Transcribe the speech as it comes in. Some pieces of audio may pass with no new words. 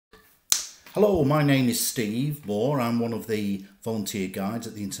Hello, my name is Steve Moore. I'm one of the volunteer guides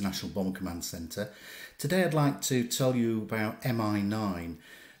at the International Bomber Command Centre. Today I'd like to tell you about MI9.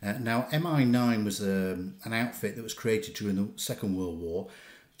 Now MI9 was an outfit that was created during the Second World War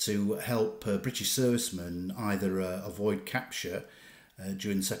to help British servicemen either avoid capture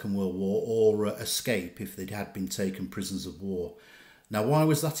during the Second World War or escape if they had been taken prisoners of war. Now why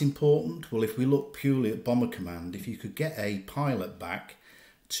was that important? Well, if we look purely at Bomber Command, if you could get a pilot back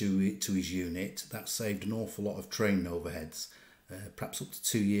to his unit, that saved an awful lot of training overheads, perhaps up to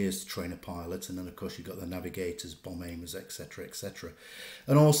 2 years to train a pilot, and then of course you've got the navigators, bomb aimers, etc, etc.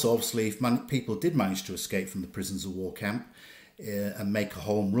 And also obviously if people did manage to escape from the prisoners of war camp and make a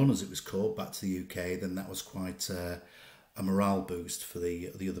home run, as it was called, back to the UK, then that was quite a morale boost for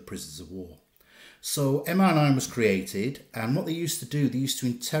the other prisoners of war. So MI9 was created, and what they used to do, they used to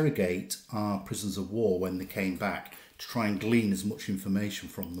interrogate our prisoners of war when they came back to try and glean as much information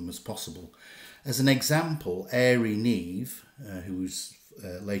from them as possible. As an example, Airy Neve, who was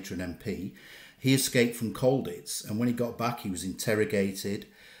later an MP, he escaped from Colditz, and when he got back he was interrogated,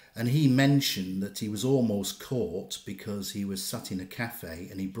 and he mentioned that he was almost caught because he was sat in a cafe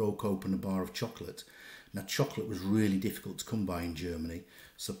and he broke open a bar of chocolate. Now chocolate was really difficult to come by in Germany,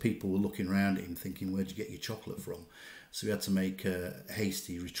 so people were looking around at him thinking, where'd you get your chocolate from? So he had to make a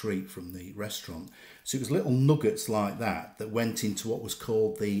hasty retreat from the restaurant. So it was little nuggets like that that went into what was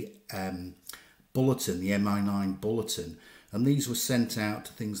called the bulletin, the MI9 bulletin. And these were sent out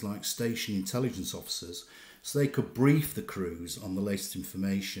to things like station intelligence officers so they could brief the crews on the latest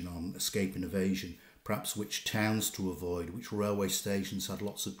information on escape and evasion, perhaps which towns to avoid, which railway stations had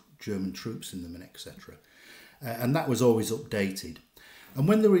lots of German troops in them, and etc. And that was always updated. And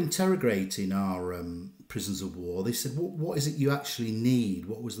when they were interrogating our prisoners of war, they said, what is it you actually need?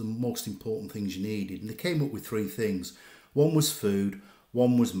 What was the most important things you needed? And they came up with three things. One was food,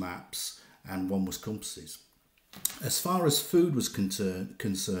 one was maps, and one was compasses. As far as food was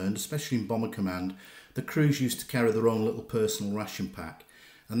concerned, especially in Bomber Command, the crews used to carry their own little personal ration pack.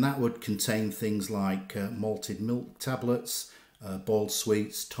 And that would contain things like malted milk tablets, boiled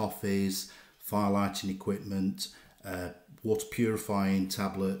sweets, toffees, fire lighting equipment, water purifying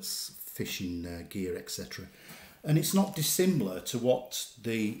tablets, fishing gear, etc. And it's not dissimilar to what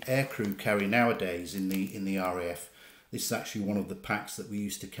the aircrew carry nowadays in the RAF. This is actually one of the packs that we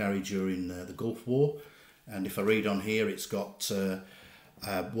used to carry during the Gulf War. And if I read on here, it's got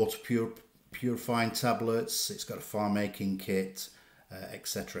water purifying tablets, it's got a fire making kit,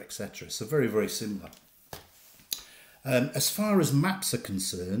 etc, etc. So very, very similar. As far as maps are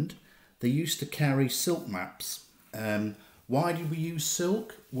concerned, they used to carry silk maps. Why did we use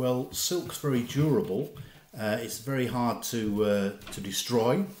silk? Well, silk's very durable. It's very hard to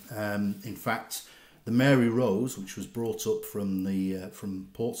destroy. In fact, the Mary Rose, which was brought up from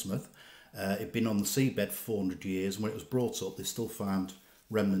Portsmouth, it'd been on the seabed for 400 years. When it was brought up, they still found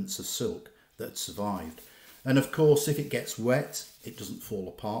remnants of silk that had survived. And of course, if it gets wet, it doesn't fall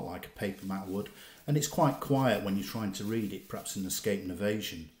apart like a paper map would. And it's quite quiet when you're trying to read it, perhaps in an escape and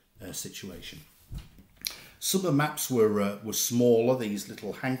evasion situation. Some of the maps were smaller, these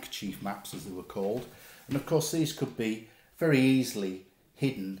little handkerchief maps as they were called. And of course these could be very easily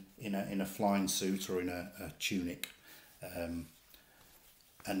hidden in a flying suit or in a tunic and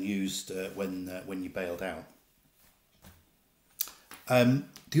used when you bailed out.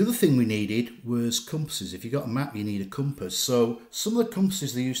 The other thing we needed was compasses. If you got a map, you need a compass. So some of the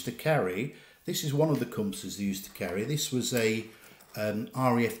compasses they used to carry, this is one of the compasses they used to carry. This was a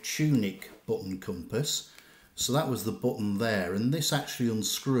RAF tunic button compass. So that was the button there, and this actually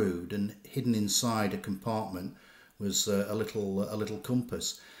unscrewed, and hidden inside a compartment was a little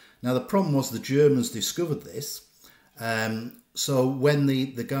compass. Now the problem was the Germans discovered this. So when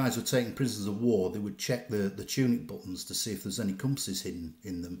the guys were taking prisoners of war, they would check the tunic buttons to see if there's any compasses hidden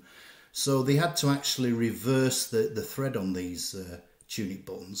in them. So they had to actually reverse the thread on these tunic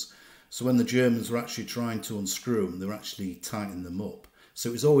buttons. So when the Germans were actually trying to unscrew them, they were actually tightening them up. So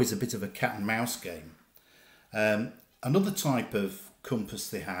it was always a bit of a cat and mouse game. Another type of compass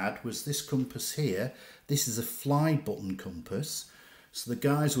they had was this compass here. This is a fly button compass. So the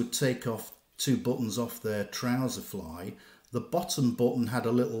guys would take off two buttons off their trouser fly. The bottom button had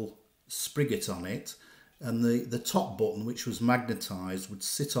a little spigot on it, and the top button, which was magnetised, would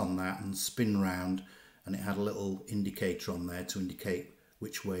sit on that and spin round, and it had a little indicator on there to indicate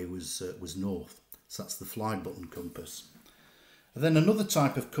which way was north. So that's the fly button compass. And then another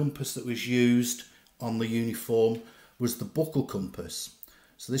type of compass that was used on the uniform was the buckle compass.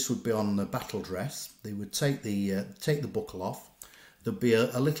 So this would be on the battle dress. They would take the buckle off. There'd be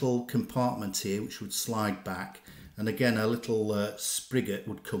a little compartment here which would slide back, and again a little spigot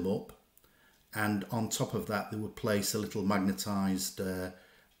would come up, and on top of that they would place a little magnetised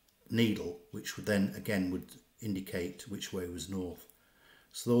needle, which would then again would indicate which way was north.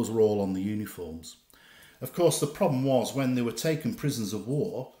 So those were all on the uniforms. Of course, the problem was when they were taken prisoners of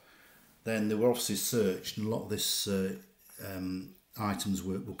war, then they were obviously searched, and a lot of this items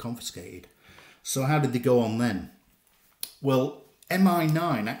were confiscated. So how did they go on then? Well,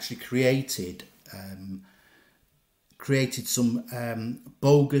 MI9 actually created some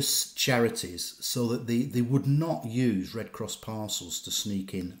bogus charities so that they would not use Red Cross parcels to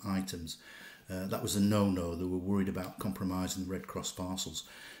sneak in items. That was a no-no. They were worried about compromising the Red Cross parcels.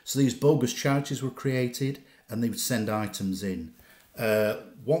 So these bogus charities were created and they would send items in.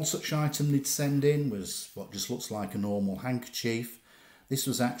 One such item they'd send in was what just looks like a normal handkerchief. This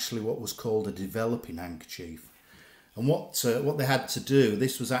was actually what was called a developing handkerchief. And what they had to do,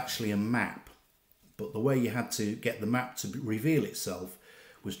 this was actually a map. But the way you had to get the map to reveal itself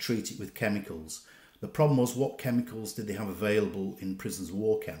was treat it with chemicals. The problem was, what chemicals did they have available in prisoners of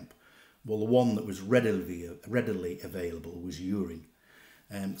war camp? Well, the one that was readily available was urine.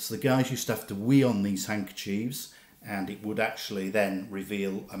 So the guys used to have to wee on these handkerchiefs, and it would actually then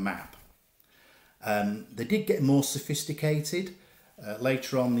reveal a map. They did get more sophisticated.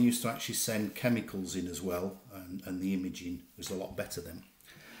 Later on, they used to actually send chemicals in as well, and the imaging was a lot better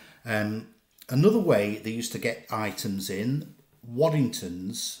then. Another way they used to get items in,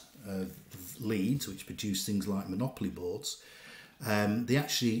 Waddington's Leeds, which produced things like Monopoly boards, they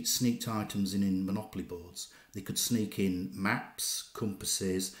actually sneaked items in Monopoly boards. They could sneak in maps,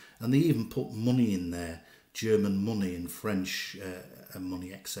 compasses, and they even put money in there, German money and French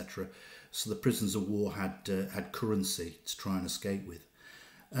money, etc. So the prisoners of war had currency to try and escape with.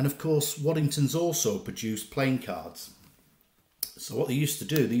 And of course, Waddington's also produced playing cards. So what they used to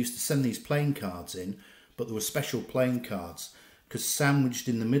do, they used to send these playing cards in, but there were special playing cards, because sandwiched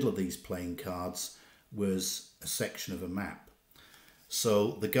in the middle of these playing cards was a section of a map.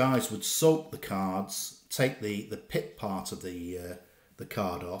 So the guys would soak the cards, take the pit part of the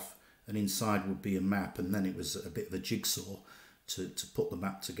card off, and inside would be a map, and then it was a bit of a jigsaw to put the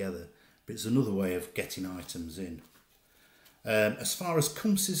map together. But it's another way of getting items in. As far as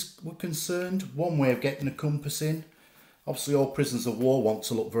compasses were concerned, one way of getting a compass in, obviously all prisoners of war want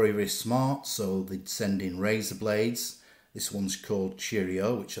to look very, very smart, so they'd send in razor blades. This one's called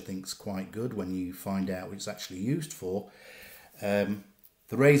Cheerio, which I think is quite good when you find out what it's actually used for. The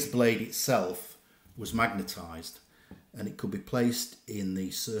razor blade itself was magnetised, and it could be placed in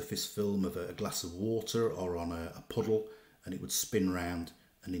the surface film of a glass of water or on a puddle, and it would spin round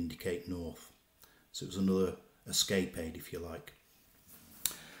and indicate north. So it was another escape aid, if you like.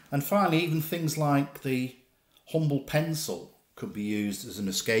 And finally, even things like the humble pencil could be used as an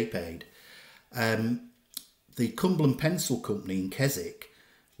escape aid. The Cumberland Pencil Company in Keswick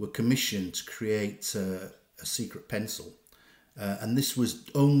were commissioned to create a secret pencil, and this was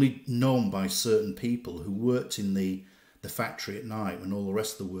only known by certain people who worked in the factory at night when all the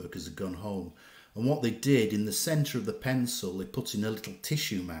rest of the workers had gone home. And what they did, in the centre of the pencil, they put in a little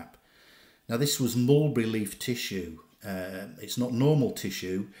tissue map. Now this was mulberry leaf tissue. It's not normal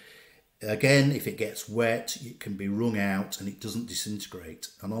tissue. Again, if it gets wet, it can be wrung out and it doesn't disintegrate.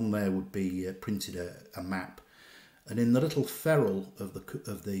 And on there would be printed a map. And in the little ferrule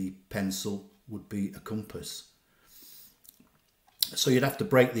of the pencil would be a compass. So you'd have to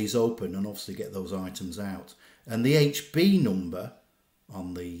break these open and obviously get those items out. And the HB number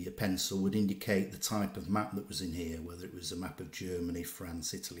on the pencil would indicate the type of map that was in here, whether it was a map of Germany,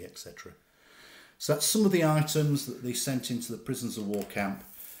 France, Italy, etc. So that's some of the items that they sent into the prisoners of war camp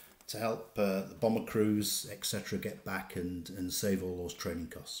to help the bomber crews, etc. get back and save all those training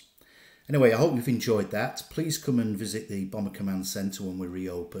costs. Anyway, I hope you've enjoyed that. Please come and visit the Bomber Command Centre when we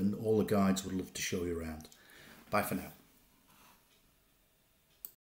reopen. All the guides would love to show you around. Bye for now.